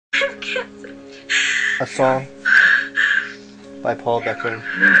have cancer. A song by Paul Becker.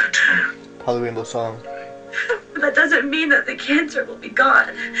 Palu Rainbow song. But that doesn't mean that the cancer will be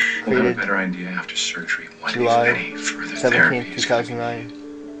gone. We'll have a better idea after surgery what July any further 17th, 2009.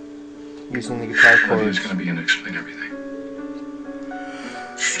 Using the guitar chords. Who's going to be in to explain everything?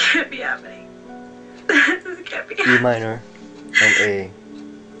 This can't be happening. This can't be happening. E minor and A.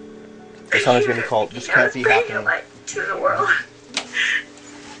 The song is going to be called This Can't Be Bringing Happening. light to the world.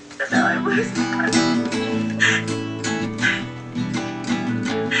 But now I'm losing my...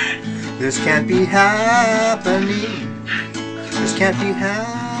 This can't be happening. This can't be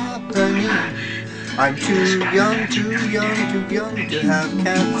happening. I'm too young to have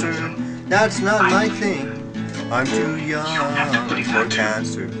cancer. That's not my thing. I'm too young for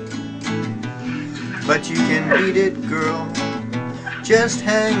cancer. But you can beat it, girl. Just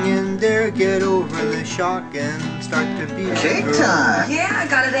hang in there, get over the shock and start to beat it, Cake girl. time! Yeah, I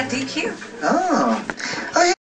got it at DQ. Oh,